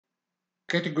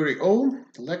Category O,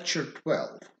 Lecture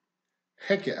 12,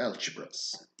 Hecke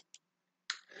algebras.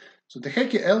 So the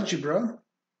Hecke algebra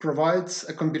provides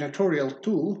a combinatorial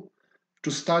tool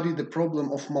to study the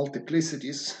problem of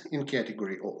multiplicities in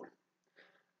category O.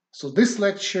 So this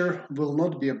lecture will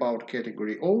not be about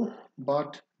category O,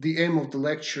 but the aim of the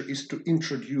lecture is to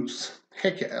introduce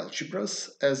Hecke algebras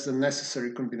as a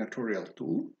necessary combinatorial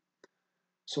tool.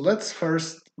 So let's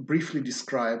first briefly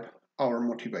describe our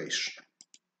motivation.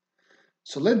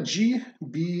 So let G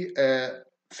be a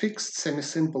fixed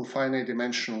semi-simple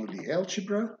finite-dimensional Lie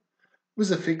algebra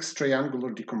with a fixed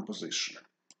triangular decomposition.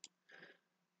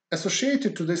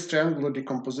 Associated to this triangular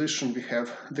decomposition, we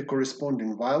have the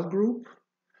corresponding Weil group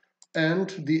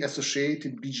and the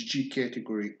associated BG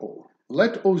category O.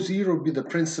 Let O0 be the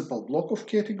principal block of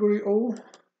category O,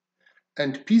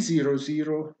 and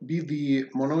P00 be the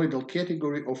monoidal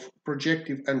category of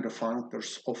projective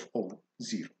endofunctors of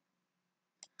O0.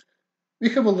 We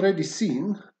have already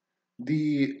seen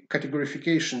the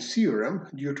categorification theorem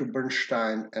due to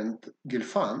Bernstein and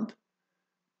Gelfand,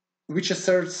 which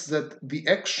asserts that the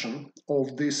action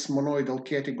of this monoidal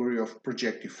category of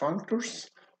projective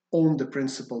functors on the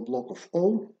principal block of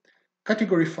O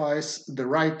categorifies the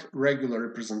right regular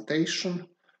representation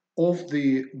of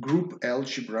the group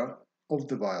algebra of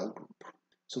the Weil group.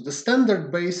 So the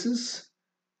standard basis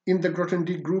in the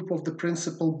Grothendieck group of the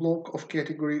principal block of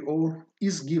category O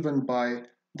is given by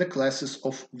the classes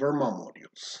of Verma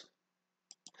modules.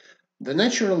 The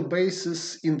natural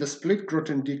basis in the split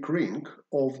Grothendieck ring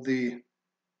of the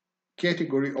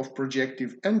category of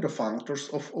projective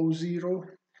endofunctors of O0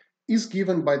 is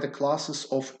given by the classes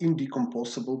of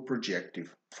indecomposable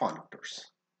projective functors.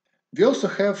 We also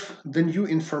have the new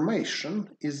information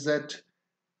is that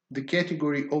the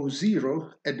category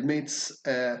O0 admits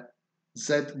a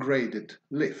Z-graded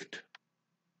lift.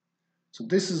 So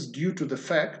this is due to the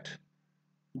fact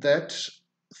that,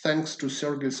 thanks to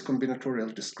Sergey's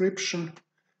combinatorial description,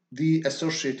 the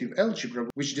associative algebra,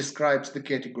 which describes the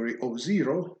category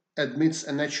O0, admits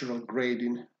a natural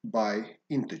grading by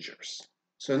integers.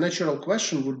 So a natural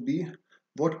question would be,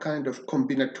 what kind of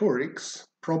combinatorics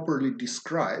properly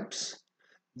describes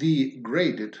the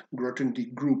graded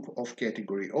Grothendieck group of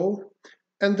category O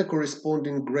and the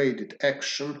corresponding graded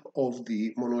action of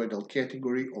the monoidal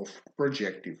category of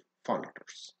projective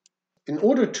functors. In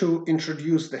order to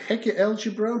introduce the Hecke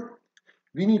algebra,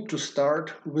 we need to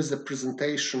start with the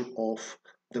presentation of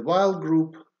the Weil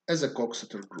group as a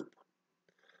Coxeter group.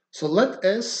 So let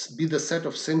S be the set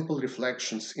of simple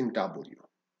reflections in W.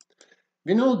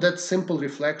 We know that simple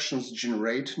reflections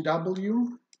generate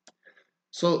W.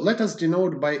 So let us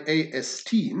denote by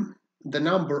AST the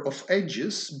number of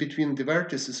edges between the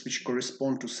vertices which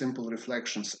correspond to simple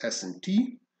reflections S and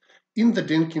T in the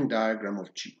Dynkin diagram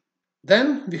of G.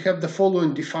 Then we have the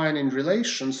following defining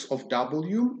relations of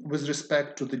W with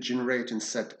respect to the generating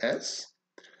set S.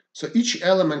 So each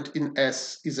element in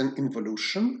S is an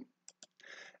involution.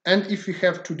 And if we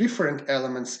have two different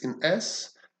elements in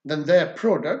S, then their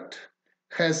product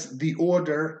has the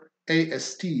order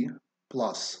AST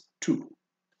plus 2.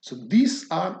 So these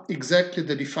are exactly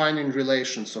the defining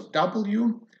relations of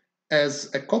W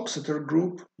as a Coxeter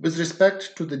group with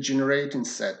respect to the generating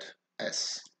set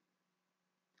S.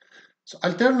 So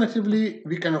alternatively,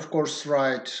 we can of course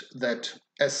write that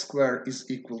S squared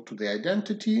is equal to the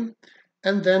identity,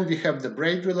 and then we have the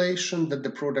braid relation that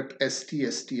the product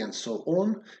ST, ST, and so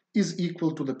on is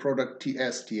equal to the product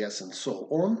TS, TS, and so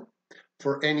on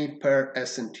for any pair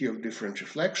S and T of different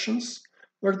reflections,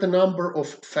 where the number of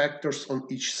factors on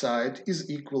each side is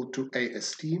equal to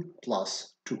AST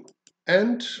plus 2.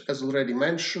 And as already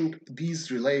mentioned,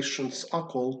 these relations are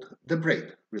called the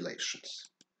braid relations.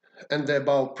 And the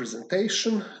above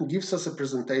presentation gives us a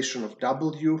presentation of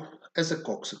W as a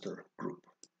Coxeter group.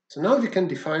 So now we can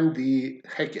define the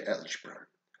Hecke algebra,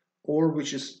 or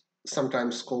which is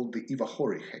sometimes called the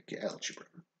Iwahori-Hecke algebra.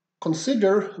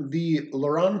 Consider the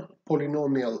Laurent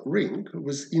polynomial ring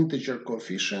with integer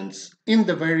coefficients in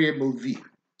the variable v.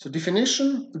 So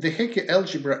definition, the Hecke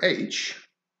algebra H,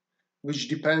 which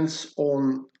depends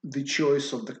on the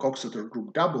choice of the Coxeter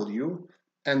group W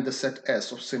and the set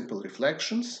S of simple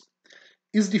reflections,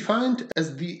 is defined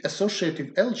as the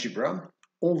associative algebra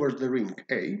over the ring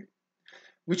A,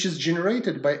 which is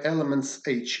generated by elements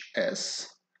HS,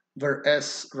 where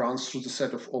S runs through the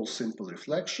set of all simple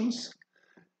reflections,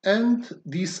 and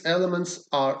these elements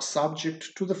are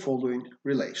subject to the following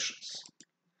relations.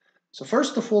 So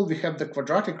first of all, we have the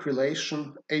quadratic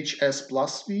relation HS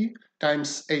plus V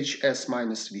times HS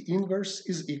minus V inverse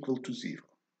is equal to 0.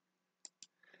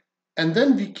 And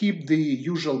then we keep the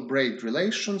usual braid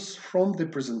relations from the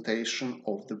presentation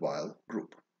of the Weil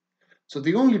group. So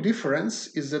the only difference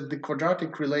is that the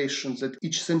quadratic relations that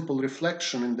each simple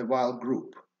reflection in the while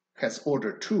group has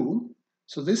order 2.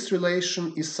 So this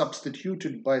relation is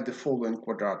substituted by the following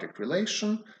quadratic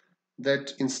relation,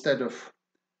 that instead of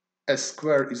s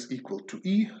squared is equal to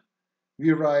e,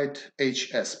 we write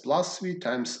hs plus v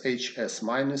times hs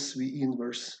minus v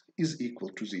inverse is equal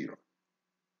to 0.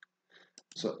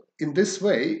 So in this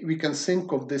way, we can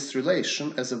think of this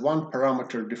relation as a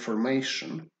one-parameter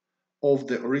deformation of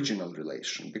the original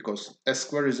relation, because s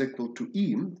squared is equal to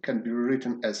e can be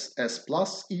rewritten as s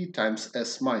plus e times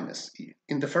s minus e.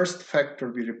 In the first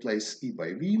factor, we replace e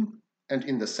by v, and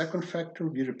in the second factor,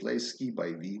 we replace e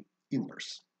by v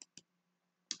inverse.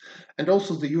 And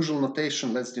also the usual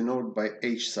notation, let's denote by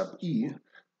h sub e,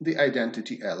 the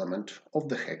identity element of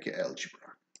the Hecke algebra.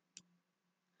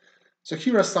 So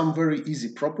here are some very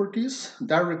easy properties.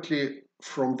 Directly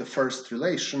from the first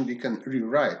relation, we can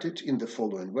rewrite it in the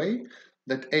following way,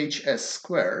 that hs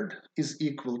squared is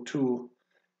equal to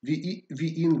v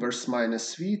inverse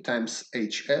minus v times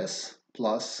hs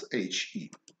plus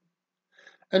he.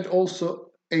 And also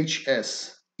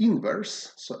hs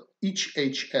inverse, so each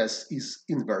hs is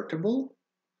invertible.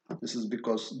 This is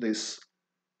because this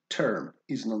term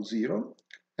is non-zero.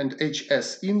 And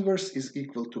hs inverse is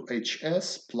equal to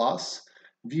hs plus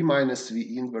v minus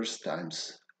v inverse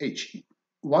times he.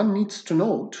 One needs to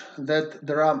note that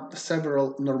there are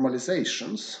several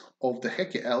normalizations of the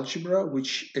Hecke algebra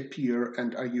which appear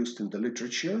and are used in the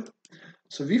literature.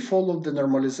 So we follow the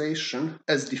normalization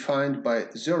as defined by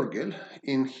Mazorchuk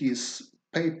in his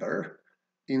paper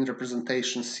in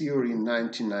representation theory in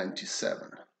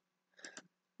 1997.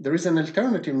 There is an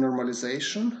alternative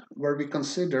normalization where we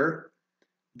consider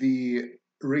the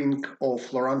ring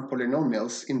of Laurent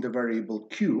polynomials in the variable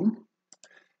q,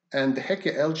 and the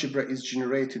Hecke algebra is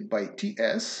generated by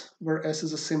Ts, where S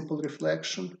is a simple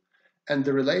reflection, and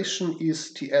the relation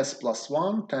is Ts plus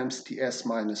 1 times Ts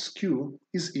minus q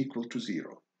is equal to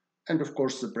 0. And of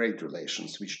course the braid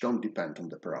relations, which don't depend on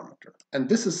the parameter. And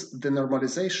this is the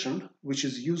normalization which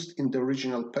is used in the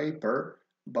original paper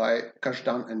by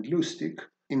Kazhdan and Lustig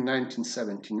in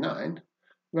 1979,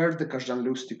 where the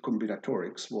Kazhdan-Lustig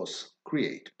combinatorics was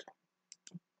created.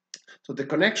 So the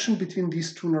connection between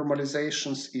these two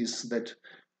normalizations is that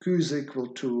q is equal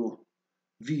to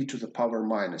v to the power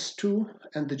minus 2,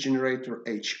 and the generator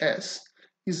hs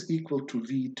is equal to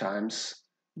v times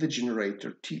the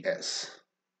generator ts,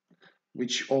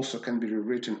 which also can be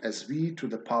rewritten as v to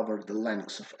the power the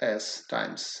length of s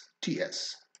times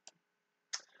ts.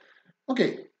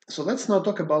 Okay, so let's now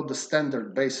talk about the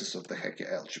standard basis of the Hecke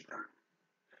algebra.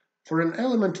 For an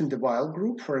element in the while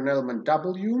group, for an element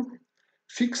w,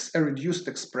 fix a reduced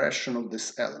expression of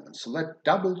this element. So let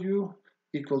w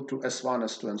equal to s1,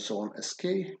 s2, and so on, sk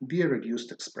be a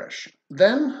reduced expression.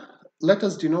 Then let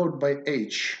us denote by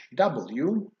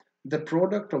hw the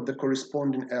product of the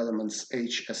corresponding elements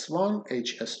hs1,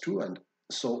 hs2, and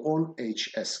so on,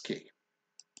 hsk.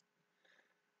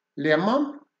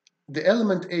 Lemma, the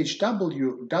element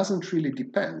hw doesn't really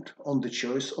depend on the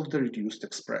choice of the reduced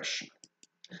expression.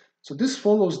 So this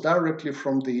follows directly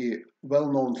from the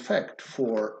well-known fact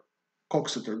for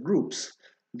Coxeter groups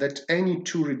that any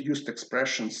two reduced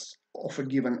expressions of a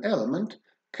given element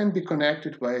can be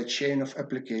connected by a chain of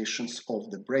applications of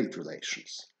the braid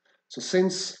relations. So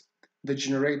since the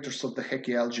generators of the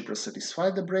Hecke algebra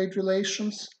satisfy the braid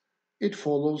relations, it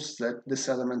follows that this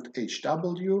element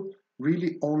hw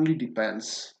really only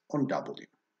depends on w.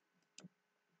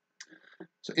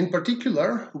 So in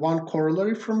particular, one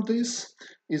corollary from this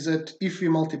is that if we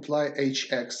multiply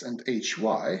hx and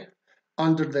hy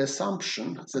under the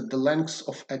assumption that the length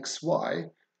of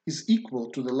xy is equal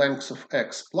to the length of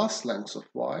x plus length of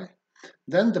y,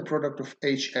 then the product of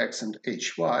hx and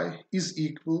hy is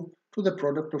equal to the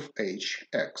product of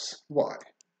hxy.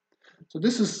 So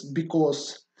this is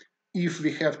because if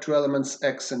we have two elements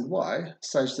x and y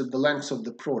such that the length of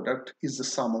the product is the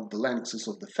sum of the lengths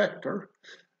of the factor,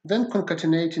 then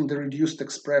concatenating the reduced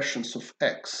expressions of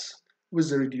x with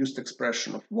the reduced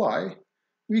expression of y,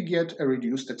 we get a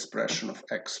reduced expression of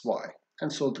xy.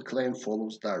 And so the claim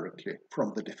follows directly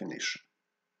from the definition.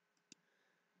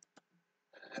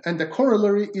 And the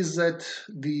corollary is that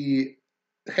the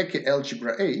Hecke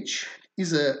algebra H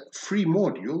is a free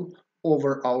module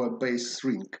over our base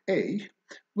ring A,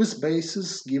 with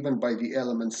bases given by the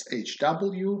elements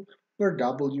hw, where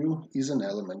w is an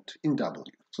element in w.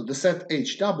 So the set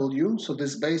hw, so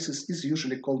this basis is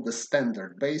usually called the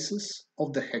standard basis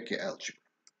of the Hecke algebra.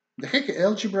 The Hecke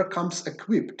algebra comes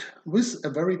equipped with a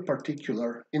very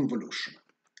particular involution.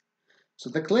 So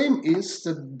the claim is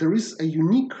that there is a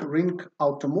unique ring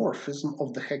automorphism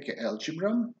of the Hecke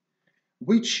algebra,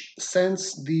 which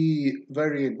sends the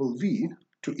variable v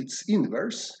to its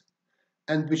inverse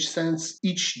and which sends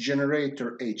each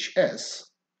generator hs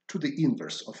to the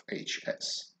inverse of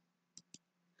hs.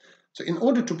 So in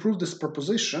order to prove this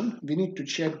proposition, we need to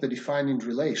check the defining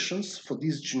relations for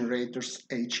these generators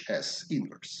hs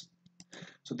inverse.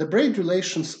 So the braid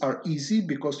relations are easy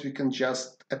because we can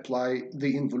just apply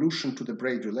the involution to the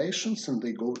braid relations and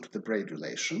they go to the braid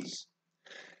relations.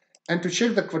 And to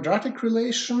check the quadratic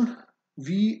relation,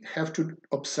 we have to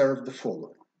observe the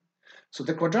following. So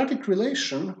the quadratic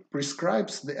relation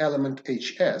prescribes the element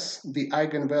hs, the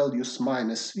eigenvalues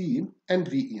minus v and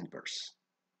v inverse.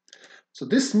 So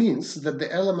this means that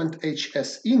the element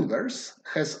hs inverse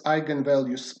has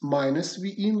eigenvalues minus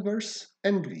v inverse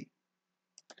and v.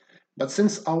 But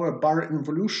since our bar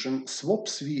involution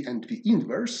swaps v and v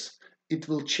inverse, it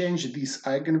will change these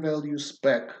eigenvalues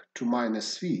back to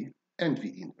minus v and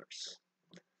v inverse.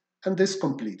 And this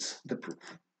completes the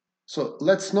proof. So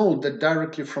let's note that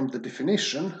directly from the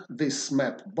definition, this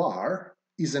map bar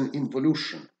is an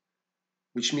involution,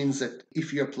 which means that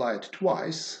if you apply it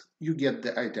twice, you get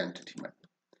the identity map.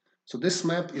 So this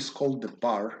map is called the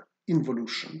bar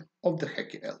involution of the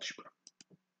Hecke algebra.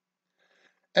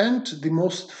 And the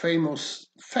most famous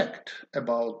fact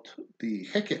about the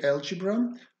Hecke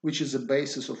algebra, which is the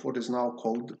basis of what is now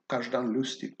called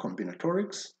Kazhdan-Lustig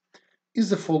combinatorics, is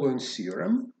the following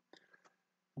theorem.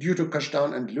 Due to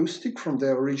Kazhdan and Lustig from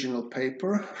their original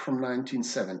paper from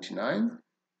 1979,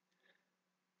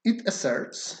 it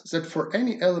asserts that for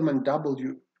any element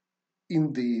W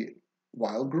in the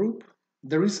while group,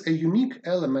 there is a unique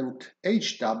element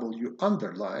HW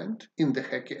underlined in the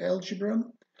Hecke algebra,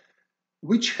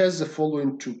 which has the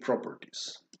following two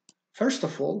properties. First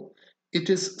of all, it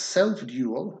is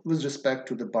self-dual with respect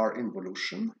to the bar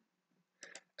involution.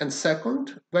 And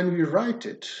second, when we write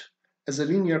it as a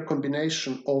linear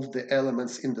combination of the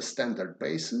elements in the standard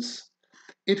basis,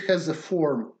 it has the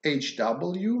form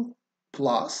HW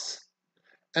plus,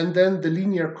 and then the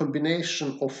linear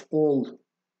combination of all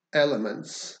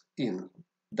elements in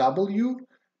W,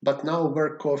 but now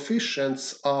where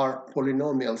coefficients are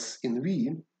polynomials in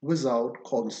V without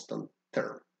constant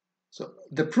term. So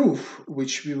the proof,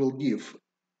 which we will give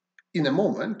in a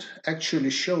moment, actually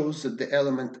shows that the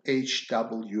element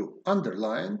HW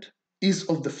underlined is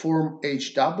of the form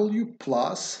HW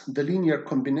plus the linear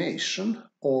combination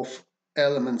of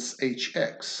elements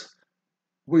HX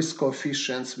with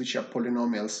coefficients which are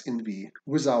polynomials in V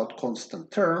without constant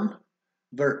term,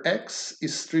 where X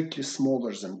is strictly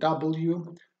smaller than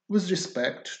W with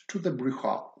respect to the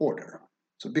Brugha order.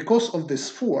 So because of this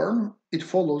form, it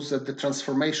follows that the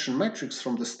transformation matrix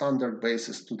from the standard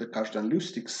basis to the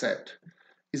Kazhdan-Lustig set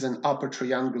is an upper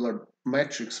triangular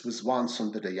matrix with ones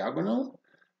on the diagonal.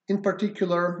 In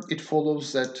particular, it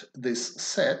follows that this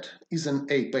set is an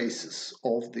A basis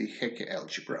of the Hecke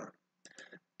algebra.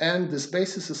 And this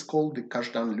basis is called the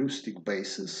Kazhdan-Lustig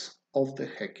basis of the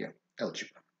Hecke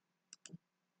algebra.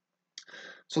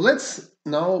 So let's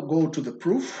now go to the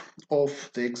proof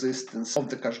of the existence of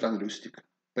the Kazhdan-Lustig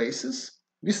basis.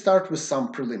 We start with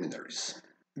some preliminaries.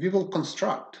 We will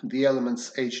construct the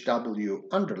elements HW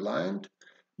underlined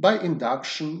by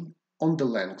induction on the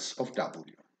lengths of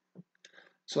W.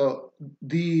 So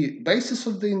the basis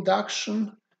of the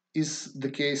induction is the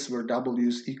case where W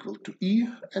is equal to E,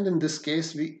 and in this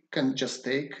case we can just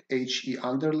take HE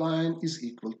underline is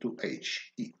equal to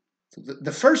HE. So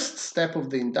the first step of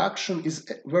the induction is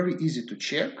very easy to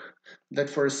check, that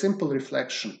for a simple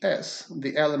reflection S,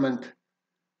 the element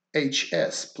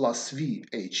HS plus V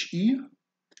HE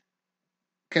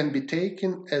can be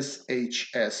taken as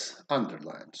HS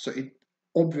underlined. So it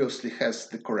obviously has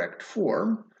the correct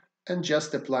form, and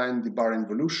just applying the bar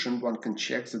involution, one can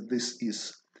check that this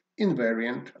is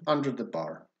invariant under the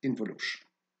bar involution.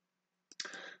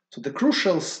 So the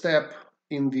crucial step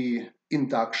in the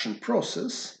induction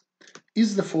process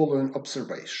is the following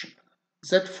observation,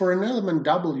 that for an element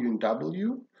W in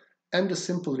W and a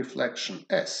simple reflection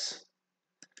S,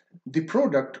 the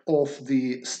product of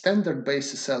the standard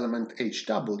basis element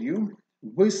HW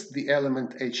with the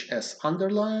element HS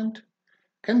underlined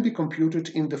can be computed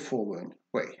in the following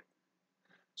way.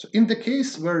 So in the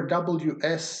case where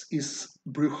WS is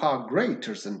Brugha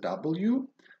greater than W,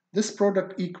 this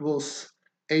product equals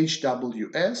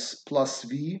HWS plus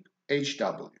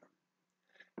VHW.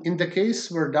 In the case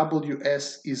where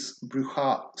WS is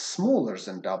Brugha smaller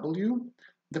than W,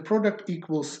 the product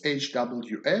equals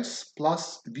HWS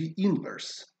plus V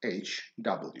inverse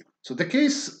HW. So the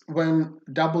case when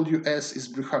WS is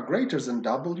Brugha greater than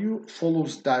W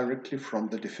follows directly from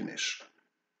the definition.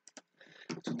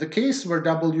 So the case where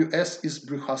WS is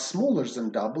Brugha smaller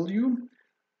than W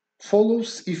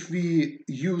follows if we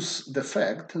use the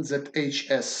fact that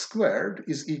hs squared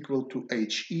is equal to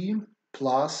he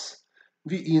plus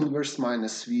v inverse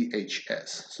minus vhs.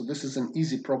 So this is an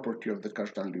easy property of the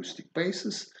Kazhdan-Lusztig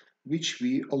basis, which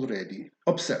we already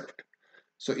observed.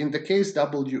 So in the case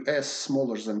ws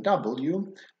smaller than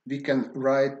w, we can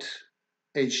write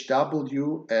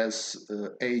hw as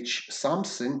h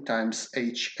something times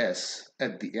hs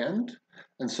at the end.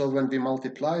 And so when we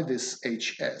multiply this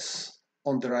hs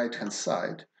on the right hand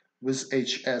side with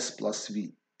hs plus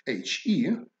he,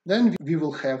 then we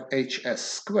will have hs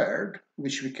squared,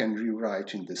 which we can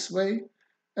rewrite in this way,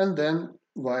 and then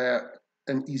via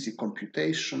an easy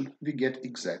computation we get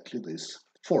exactly this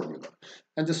formula.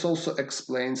 And this also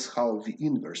explains how the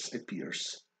inverse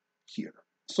appears here.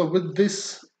 So with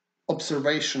this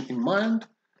observation in mind,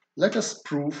 let us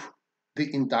prove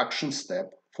the induction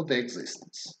step for the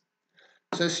existence.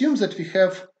 So assume that we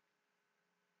have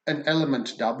an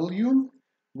element w,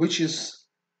 which is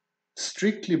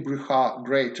strictly Bruchá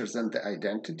greater than the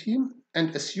identity,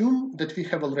 and assume that we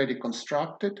have already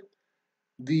constructed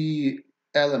the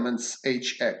elements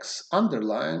hx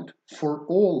underlined for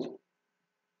all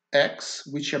x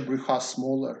which are Bruchá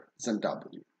smaller than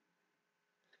w.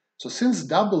 So since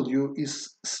w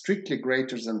is strictly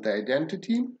greater than the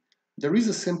identity, there is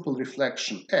a simple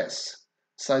reflection S,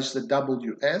 such that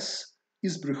ws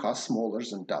is Bruchá smaller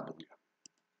than w.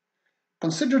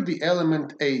 Consider the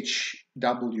element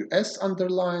hws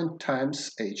underlined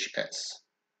times hs.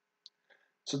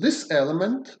 So this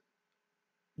element,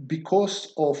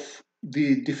 because of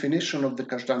the definition of the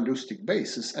Kazhdan-Lusztig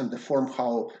basis and the form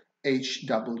how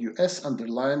hws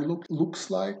underlined looks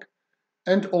like,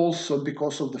 and also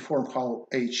because of the form how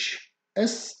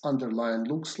hs underlined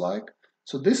looks like,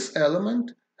 so this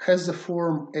element has the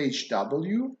form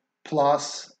hw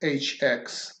plus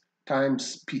hx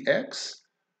times px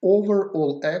over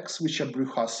all x which are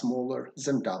Bruchá smaller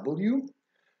than w,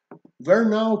 where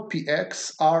now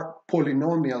px are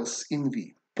polynomials in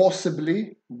V,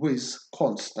 possibly with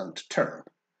constant term.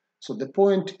 So the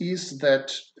point is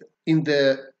that in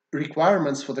the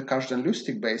requirements for the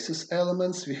Kazhdan-Lusztig basis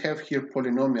elements, we have here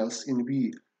polynomials in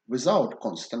V without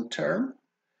constant term,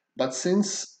 but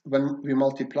since when we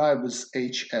multiply with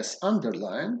hs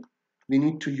underline, we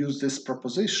need to use this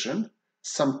proposition,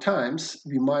 sometimes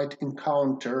we might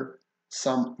encounter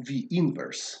some V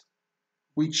inverse,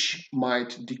 which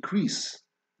might decrease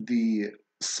the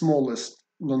smallest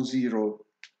non-zero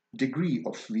degree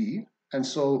of V, and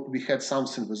so we had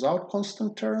something without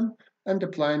constant term, and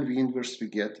applying V inverse we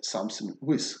get something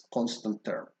with constant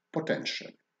term,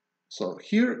 potentially. So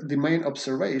here the main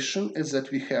observation is that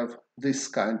we have this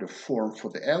kind of form for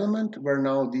the element, where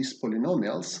now these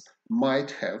polynomials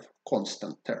might have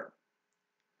constant term.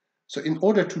 So in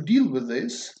order to deal with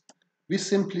this, we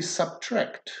simply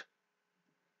subtract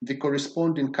the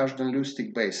corresponding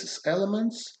Kazhdan-Lusztig basis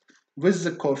elements, with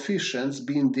the coefficients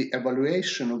being the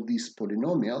evaluation of these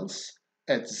polynomials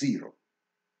at 0.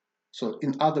 So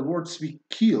in other words, we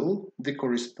kill the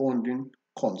corresponding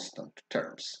constant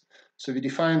terms. So we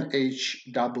define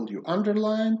hw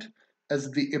underlined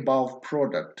as the above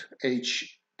product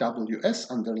hws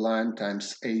underlined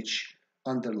times h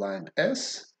underlined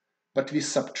s, but we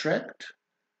subtract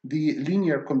the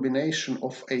linear combination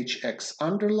of hx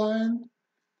underlined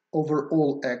over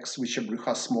all x which are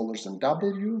Bruchá smaller than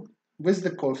w, with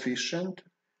the coefficient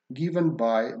given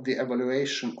by the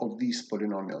evaluation of these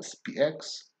polynomials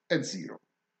px at 0.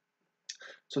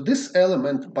 So this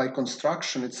element, by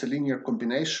construction, it's a linear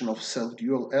combination of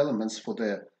self-dual elements for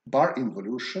the bar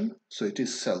involution, so it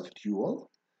is self-dual,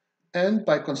 and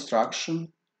by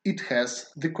construction it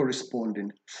has the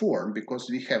corresponding form, because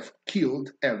we have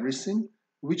killed everything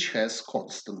which has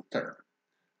constant term.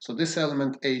 So this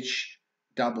element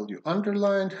hw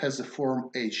underlined has a form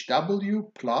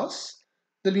hw plus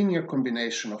the linear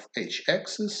combination of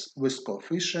hx's with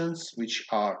coefficients which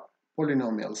are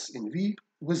polynomials in V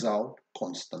without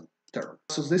constant term.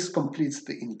 So this completes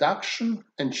the induction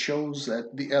and shows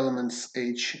that the elements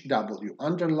hw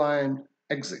underlined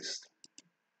exist.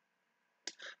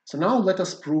 So now let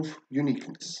us prove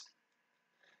uniqueness.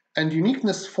 And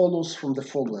uniqueness follows from the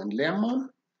following lemma.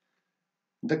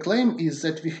 The claim is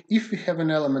that if we have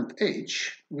an element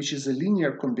H, which is a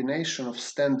linear combination of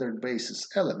standard basis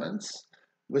elements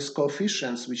with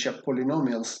coefficients which are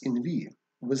polynomials in V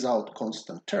without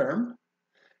constant term,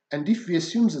 and if we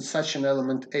assume that such an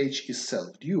element H is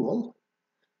self-dual,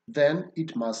 then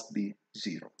it must be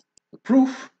 0. The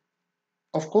proof,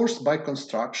 of course, by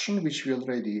construction, which we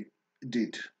already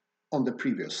did on the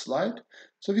previous slide.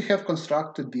 So we have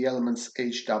constructed the elements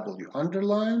HW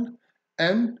underlined,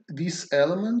 and these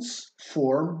elements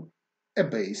form a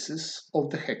basis of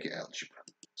the Hecke algebra.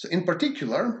 So in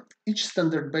particular, each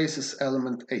standard basis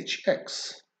element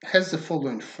Hx has the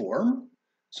following form.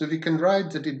 So we can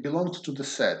write that it belongs to the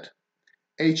set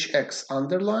Hx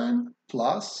underline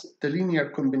plus the linear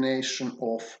combination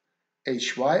of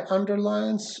Hy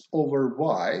underlines over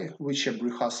y, which are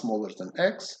Brucha smaller than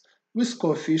x, with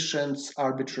coefficients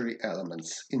arbitrary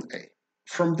elements in A.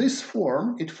 From this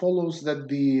form, it follows that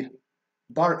the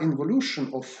bar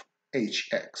involution of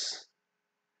Hx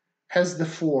has the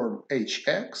form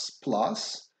Hx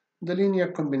plus the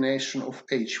linear combination of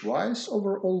Hy's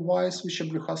over all y's which are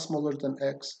Brucha smaller than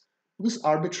x with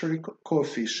arbitrary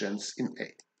coefficients in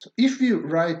A. So if we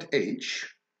write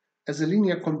H as a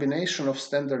linear combination of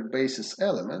standard basis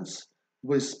elements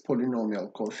with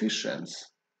polynomial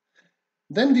coefficients,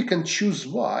 then we can choose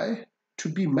y to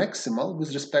be maximal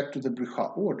with respect to the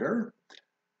Brucha order,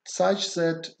 such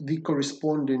that the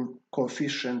corresponding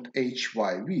coefficient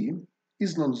hyv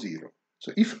is non-zero.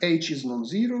 So if h is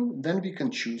non-zero, then we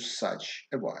can choose such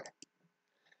a y.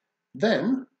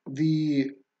 Then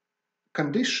the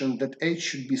condition that h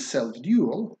should be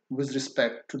self-dual with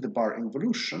respect to the bar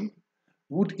involution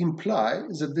would imply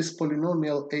that this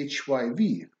polynomial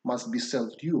hyv must be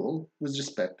self-dual with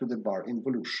respect to the bar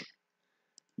involution.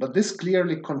 But this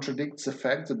clearly contradicts the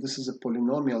fact that this is a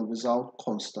polynomial without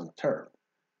constant term.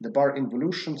 The bar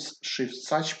involutions shift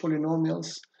such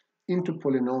polynomials into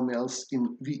polynomials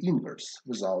in V inverse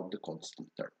without the constant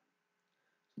term.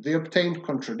 The obtained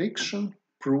contradiction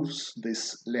proves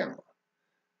this lemma.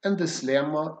 And this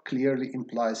lemma clearly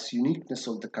implies uniqueness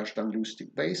of the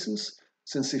Kazhdan-Lusztig basis,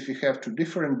 since if you have two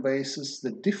different bases,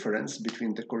 the difference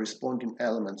between the corresponding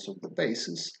elements of the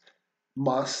basis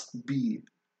must be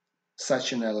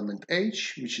such an element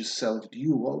H, which is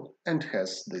self-dual and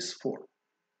has this form.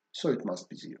 So it must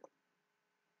be zero.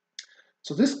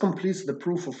 So this completes the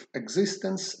proof of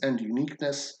existence and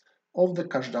uniqueness of the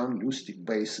Kazhdan-Lusztig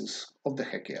basis of the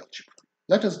Hecke algebra.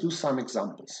 Let us do some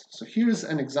examples. So here is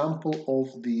an example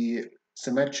of the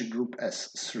symmetric group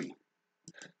S3.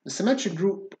 The symmetric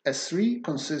group S3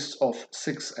 consists of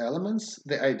 6 elements: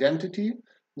 the identity,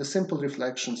 the simple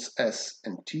reflections S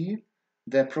and T,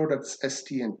 their products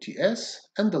ST and TS,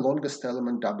 and the longest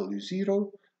element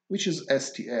W0, which is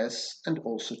STS and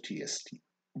also TST.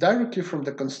 Directly from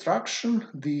the construction,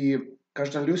 the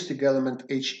Kazhdan-Lusztig element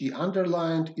HE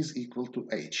underlined is equal to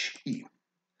HE.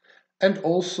 And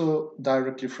also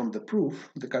directly from the proof,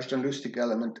 the Kazhdan-Lusztig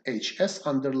element HS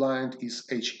underlined is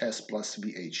HS plus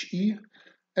VHE,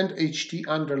 and HT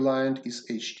underlined is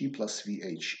HT plus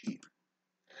VHE.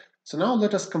 So now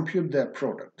let us compute their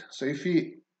product. So if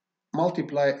we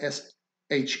multiply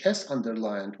HS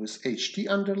underlined with HT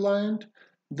underlined,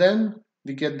 then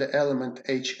we get the element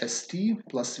HST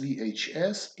plus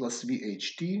VHS plus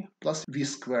VHT plus V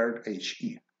squared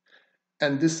HE.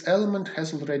 And this element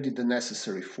has already the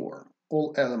necessary form.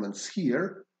 All elements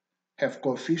here have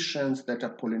coefficients that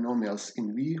are polynomials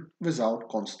in V without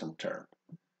constant term.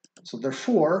 So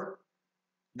therefore,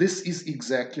 this is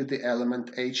exactly the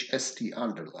element HST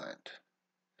underlined.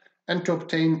 And to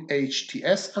obtain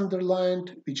HTS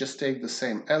underlined, we just take the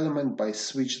same element by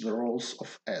switch the roles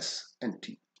of S and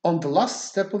T. On the last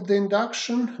step of the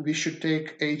induction, we should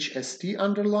take HST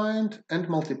underlined and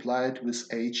multiply it with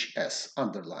HS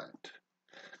underlined.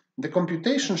 The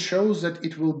computation shows that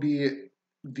it will be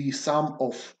the sum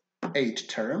of 8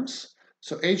 terms,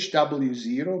 so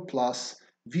HW0 plus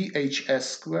VHS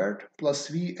squared plus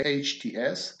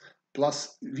VHTS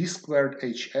plus V squared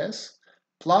HS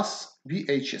plus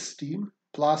VHST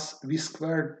plus V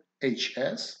squared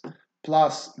HS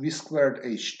plus V squared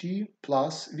HT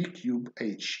plus V cube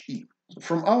HE.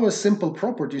 From our simple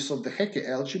properties of the Hecke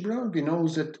algebra, we know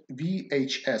that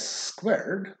VHS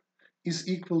squared is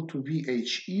equal to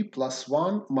VHE plus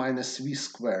 1 minus V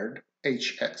squared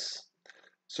HS.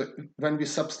 So when we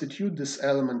substitute this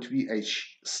element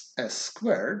VHS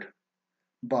squared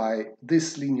by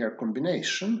this linear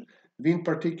combination, we in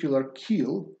particular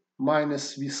kill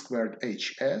minus V squared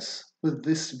HS with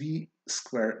this V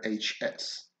squared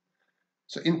HS.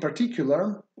 So in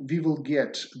particular, we will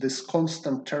get this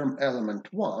constant term element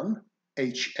 1,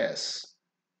 HS,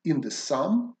 in the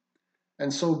sum.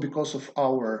 And so because of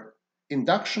our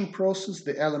induction process,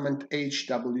 the element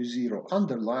HW0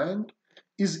 underlined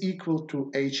is equal to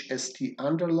HST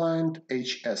underlined,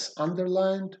 HS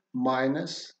underlined,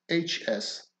 minus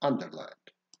HS underlined.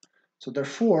 So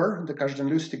therefore, the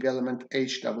Kazhdan-Lusztig element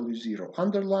HW0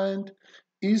 underlined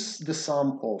is the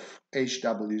sum of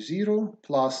HW0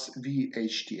 plus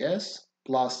VHTS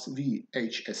plus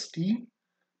VHST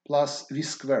plus V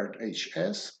squared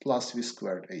HS plus V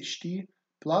squared HT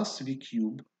plus V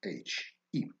cube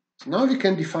HE. So now we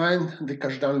can define the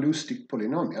Kazhdan-Lusztig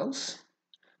polynomials.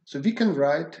 So we can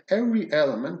write every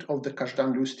element of the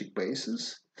Kazhdan-Lusztig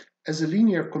basis as a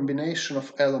linear combination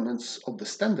of elements of the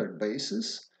standard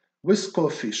basis with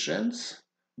coefficients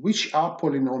which are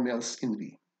polynomials in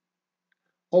V.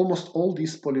 Almost all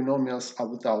these polynomials are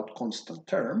without constant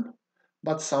term,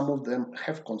 but some of them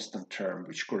have constant term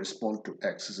which correspond to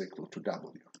x is equal to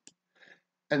w.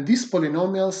 And these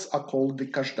polynomials are called the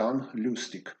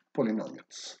Kazhdan-Lusztig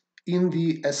polynomials. In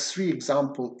the S3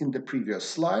 example in the previous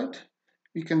slide,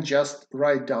 we can just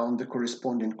write down the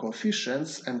corresponding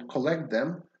coefficients and collect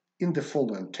them in the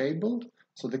following table.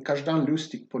 So the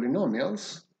Kazhdan-Lusztig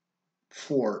polynomials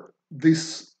for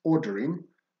this ordering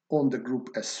on the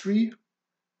group S3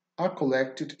 are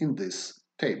collected in this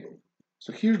table.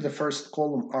 So here the first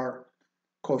column are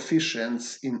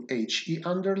coefficients in HE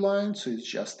underlined, so it's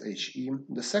just HE.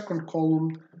 The second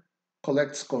column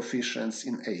collects coefficients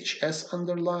in HS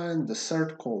underlined, the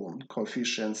third column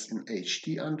coefficients in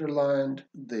HT underlined,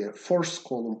 the fourth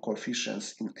column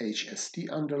coefficients in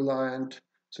HST underlined,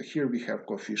 so here we have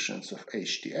coefficients of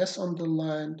HTS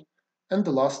underlined, and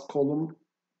the last column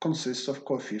consists of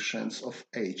coefficients of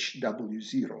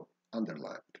HW0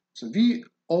 underlined. So we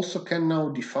also can now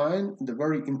define the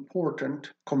very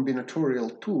important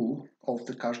combinatorial tool of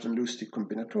the Kazhdan-Lusztig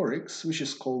combinatorics, which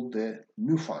is called the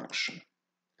mu function.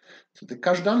 So the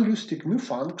Kazhdan-Lusztig mu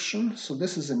function, so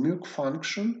this is a mu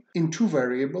function in two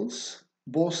variables,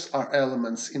 both are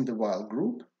elements in the while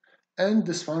group, and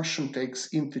this function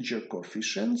takes integer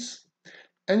coefficients,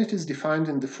 and it is defined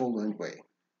in the following way.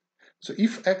 So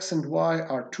if x and y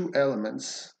are two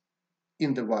elements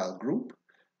in the while group,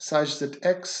 such that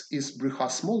x is Brugha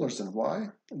smaller than y,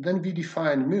 then we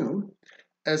define mu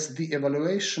as the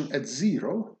evaluation at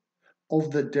 0 of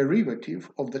the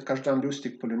derivative of the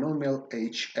Kazhdan-Lusztig polynomial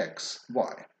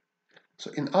hxy.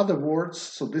 So in other words,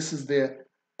 so this is the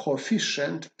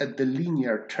coefficient at the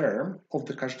linear term of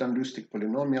the Kazhdan-Lusztig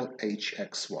polynomial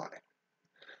hxy.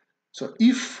 So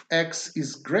if x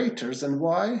is greater than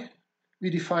y, we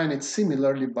define it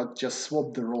similarly, but just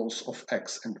swap the roles of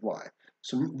x and y.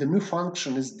 So the mu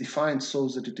function is defined so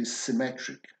that it is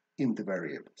symmetric in the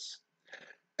variables.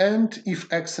 And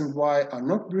if x and y are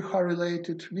not Brugha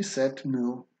related, we set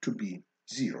mu to be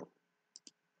 0.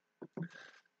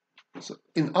 So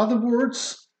in other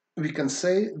words, we can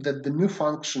say that the mu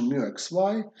function mu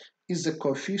xy is a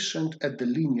coefficient at the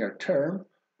linear term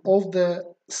of the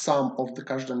sum of the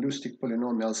Kazhdan-Lusztig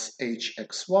polynomials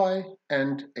hxy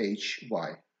and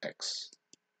hyx.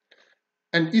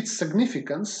 And its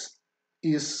significance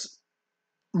is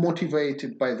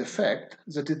motivated by the fact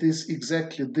that it is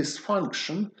exactly this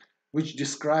function which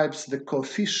describes the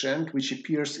coefficient which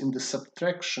appears in the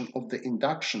subtraction of the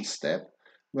induction step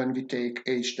when we take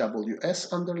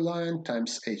hws underlined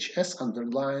times hs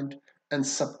underlined and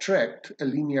subtract a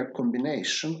linear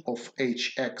combination of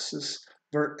hx's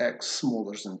where x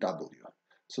smaller than w.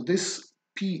 So this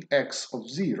px of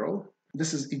 0,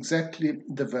 this is exactly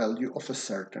the value of a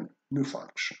certain mu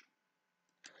function.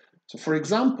 So for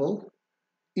example,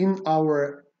 in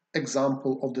our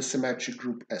example of the symmetric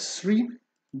group S3,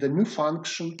 the mu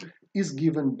function is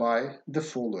given by the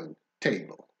following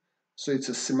table. So it's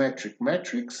a symmetric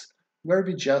matrix where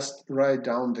we just write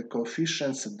down the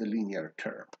coefficients of the linear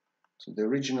term. So the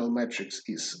original matrix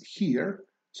is here,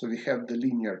 so we have the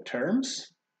linear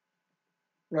terms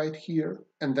right here,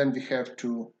 and then we have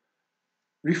to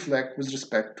reflect with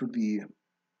respect to the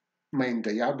main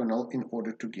diagonal in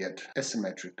order to get a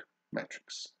symmetric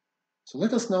matrix. So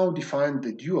let us now define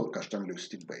the dual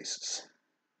Kazhdan-Lusztig basis.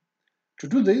 To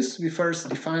do this, we first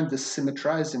define the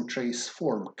symmetrizing trace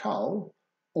form tau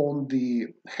on the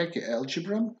Hecke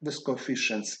algebra with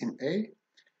coefficients in A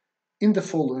in the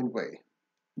following way.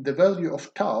 The value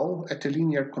of tau at a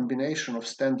linear combination of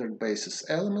standard basis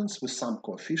elements with some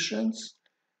coefficients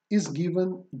is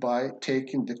given by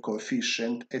taking the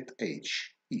coefficient at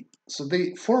HE. So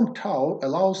the form tau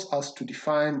allows us to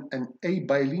define an A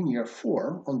bilinear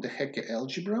form on the Hecke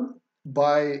algebra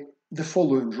by the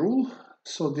following rule.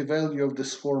 So the value of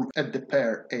this form at the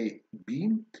pair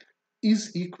AB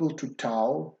is equal to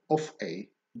tau of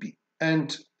AB.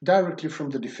 And directly from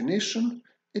the definition,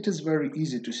 it is very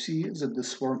easy to see that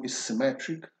this form is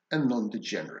symmetric and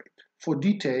non-degenerate. For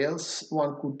details,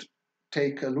 one could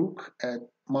take a look at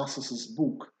Massas's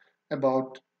book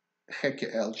about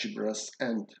Hecke algebras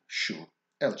and Schur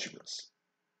algebras.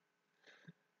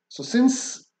 So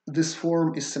since this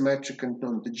form is symmetric and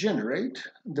non-degenerate,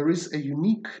 there is a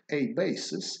unique A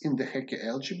basis in the Hecke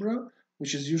algebra,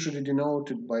 which is usually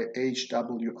denoted by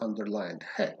HW underlined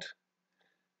hat,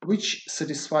 which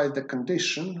satisfies the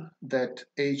condition that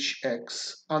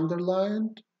HX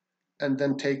underlined and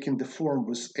then taking the form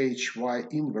with hy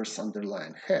inverse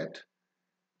underline het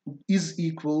is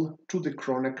equal to the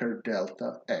Kronecker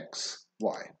delta x,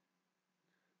 y.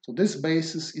 So this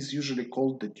basis is usually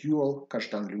called the dual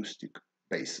Kazhdan-Lusztig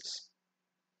basis.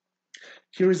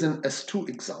 Here is an S2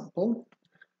 example.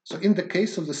 So in the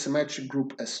case of the symmetric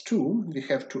group S2, we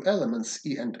have two elements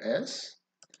E and S,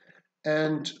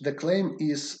 and the claim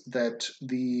is that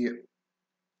the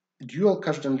dual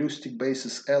Kazhdan-Lusztig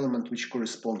basis element which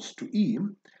corresponds to E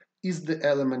is the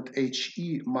element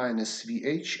HE minus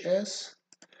VHS,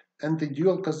 and the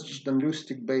dual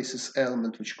Kazhdan-Lusztig basis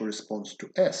element which corresponds to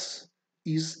S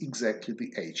is exactly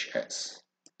the HS.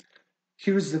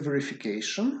 Here is the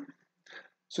verification.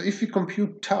 So if we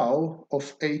compute tau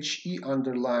of HE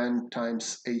underline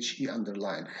times HE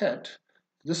underline het,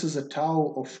 this is a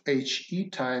tau of HE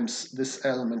times this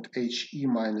element HE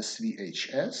minus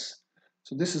VHS.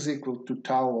 So this is equal to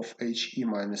tau of HE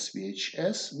minus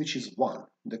VHS, which is 1,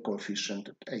 the coefficient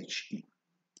at HE.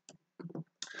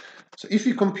 So if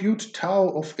we compute tau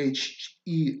of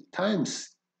HE times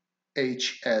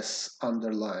HS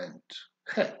underlined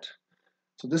het,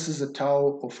 so this is a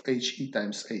tau of HE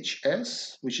times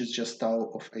HS, which is just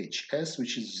tau of HS,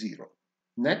 which is 0.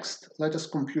 Next, let us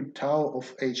compute tau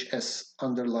of HS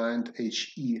underlined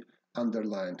HE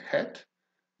underlined het.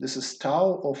 This is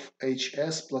tau of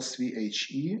HS plus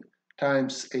VHE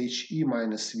times HE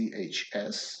minus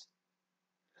VHS.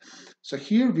 So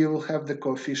here we will have the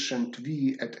coefficient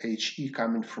V at HE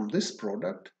coming from this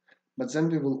product, but then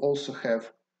we will also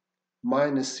have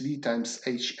minus V times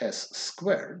HS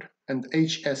squared, and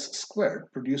HS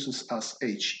squared produces us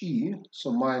HE,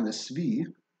 so minus V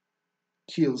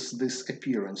kills this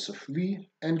appearance of V,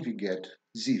 and we get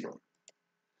 0.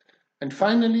 And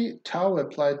finally, tau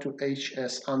applied to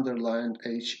HS underlined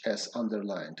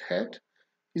het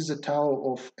is the tau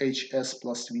of HS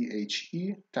plus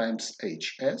VHE times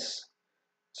HS.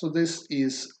 So this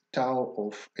is tau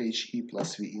of HE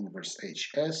plus V inverse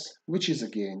HS, which is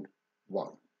again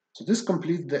 1. So this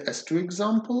completes the S2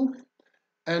 example.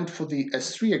 And for the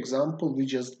S3 example, we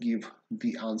just give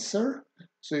the answer.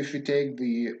 So if we take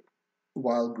the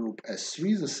while group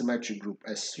S3, the symmetric group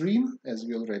S3, as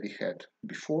we already had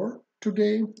before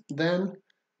today, then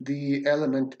the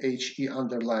element HE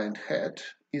underlined het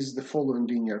is the following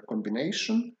linear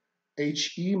combination: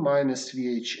 HE minus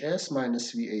VHS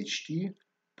minus VHT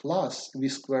plus V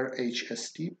square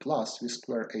HST plus V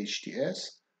square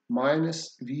HTS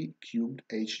minus V cubed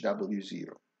HW0.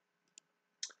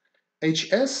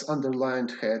 HS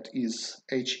underlined het is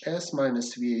HS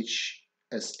minus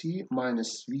VHST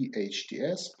minus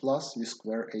VHTS plus V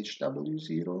square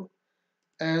HW0,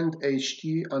 and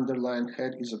HT underlined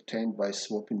het is obtained by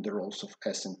swapping the roles of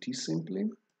S and T simply.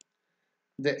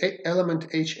 The element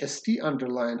HST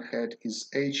underlined het is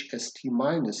HST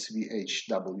minus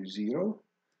VHW0,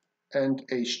 and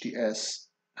HTS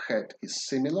het is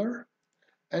similar.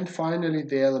 And finally,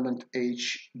 the element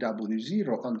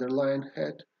HW0 underlined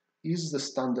het is the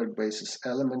standard basis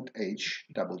element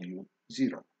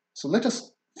HW0. So let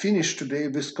us finish today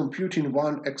with computing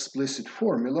one explicit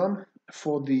formula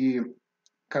for the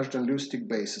Kazhdan-Lusztig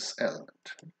basis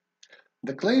element.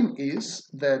 The claim is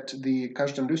that the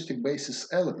Kazhdan-Lusztig basis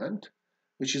element,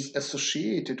 which is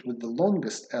associated with the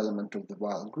longest element of the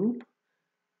while group,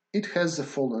 it has the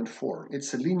following form.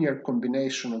 It's a linear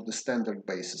combination of the standard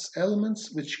basis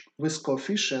elements with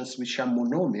coefficients which are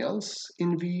monomials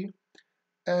in V,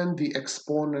 and the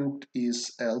exponent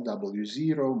is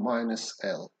LW0 minus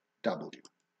LW.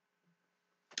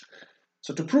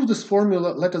 So to prove this formula,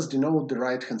 let us denote the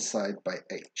right-hand side by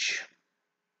H.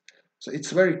 So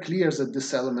it's very clear that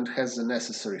this element has the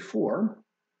necessary form.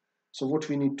 So what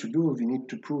we need to do, we need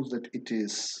to prove that it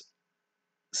is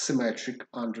symmetric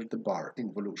under the bar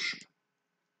involution.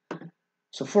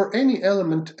 So for any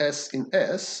element S in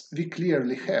S, we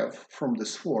clearly have from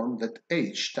this form that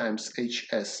H times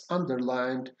HS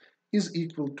underlined is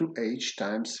equal to H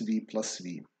times V plus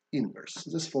V inverse.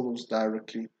 This follows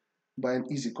directly by an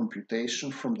easy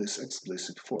computation from this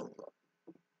explicit formula.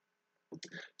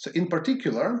 So in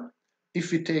particular,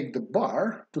 if we take the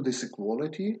bar to this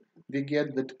equality, we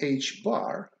get that H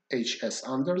bar, HS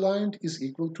underlined, is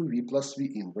equal to V plus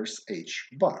V inverse H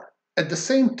bar. At the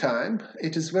same time,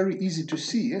 it is very easy to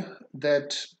see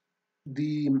that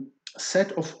the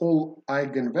set of all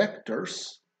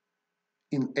eigenvectors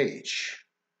in H,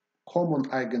 common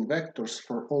eigenvectors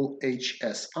for all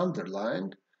HS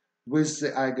underlined, with the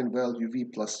eigenvalue V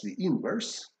plus V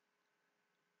inverse,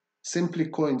 simply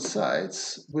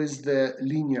coincides with the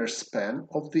linear span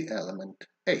of the element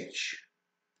H.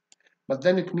 but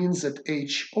then it means that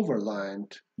H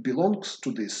overlined belongs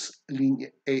to this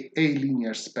a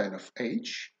linear span of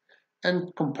H,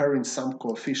 and comparing some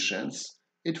coefficients,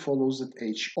 it follows that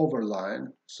H overline,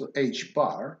 so H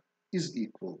bar, is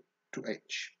equal to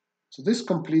H. So this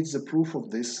completes the proof of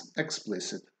this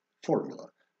explicit formula.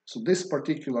 So this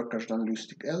particular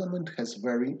Kazhdan-Lusztig element has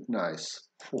very nice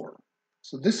form.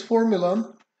 So this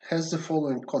formula has the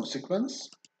following consequence.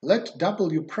 Let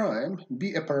W prime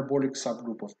be a parabolic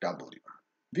subgroup of W.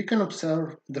 We can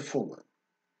observe the following.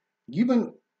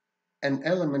 Given an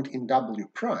element in W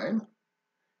prime,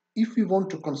 if we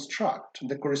want to construct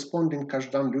the corresponding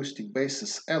Kazhdan-Lusztig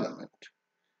basis element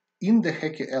in the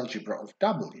Hecke algebra of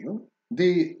W,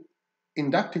 the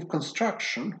inductive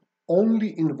construction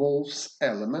only involves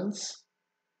elements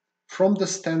from the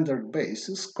standard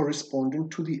basis corresponding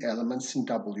to the elements in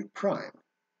W prime.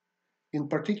 In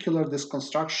particular, this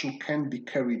construction can be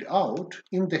carried out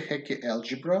in the Hecke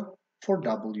algebra for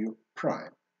W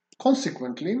prime.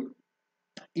 Consequently,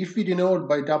 if we denote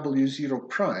by W0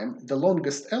 prime the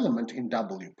longest element in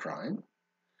W prime,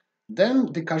 then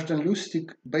the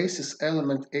Kazhdan-Lusztig basis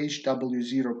element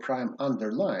HW0 prime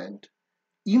underlined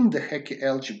in the Hecke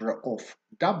algebra of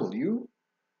W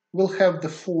will have the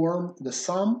form the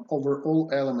sum over all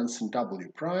elements in W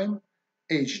prime,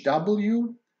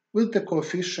 HW, with the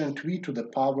coefficient v to the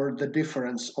power the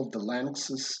difference of the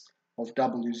lengths of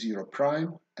W0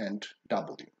 prime and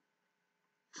W.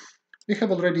 We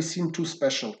have already seen two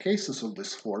special cases of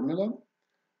this formula.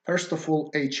 First of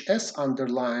all, HS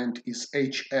underlined is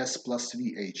HS plus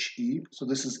VHE, so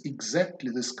this is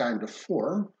exactly this kind of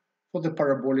form for the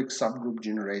parabolic subgroup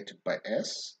generated by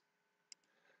S.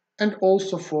 And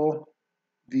also for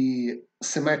the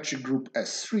symmetric group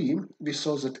S3, we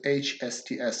saw that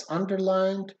HSTS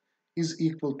underlined is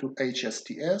equal to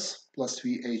HSTS plus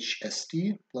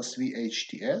VHST plus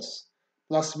VHTS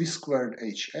plus V squared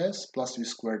HS plus V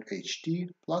squared HT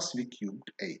plus V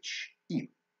cubed HE.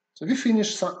 So we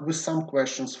finish with some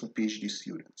questions for PhD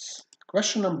students.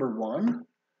 Question number 1.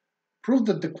 Prove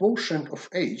that the quotient of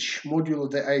H modulo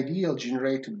the ideal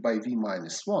generated by V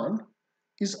minus 1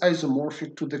 is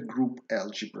isomorphic to the group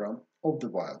algebra of the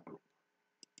Weil group.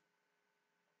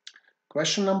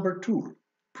 Question number 2.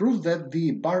 Prove that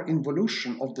the bar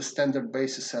involution of the standard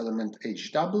basis element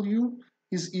HW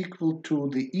is equal to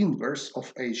the inverse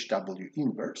of HW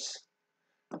inverse,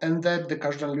 and that the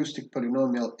Kazhdan-Lusztig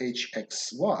polynomial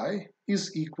hxy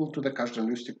is equal to the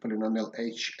Kazhdan-Lusztig polynomial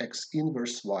hx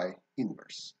inverse y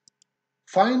inverse.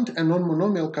 Find a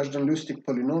non-monomial Kazhdan-Lusztig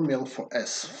polynomial for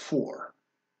S4.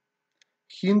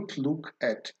 Hint, look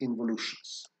at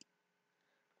involutions.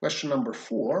 Question number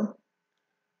 4.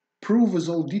 Prove with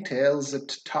all details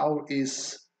that tau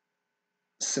is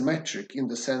symmetric in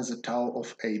the sense that tau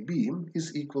of AB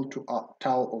is equal to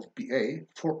tau of BA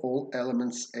for all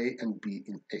elements A and B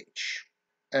in H.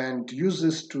 And use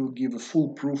this to give a full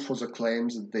proof for the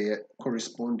claims that the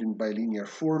corresponding bilinear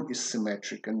form is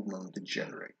symmetric and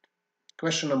non-degenerate.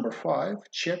 Question number 5.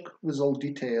 Check with all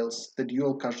details the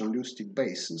dual Kazhdan-Lusztig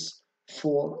basis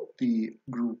for the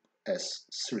group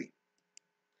S3.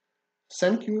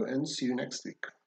 Thank you and see you next week.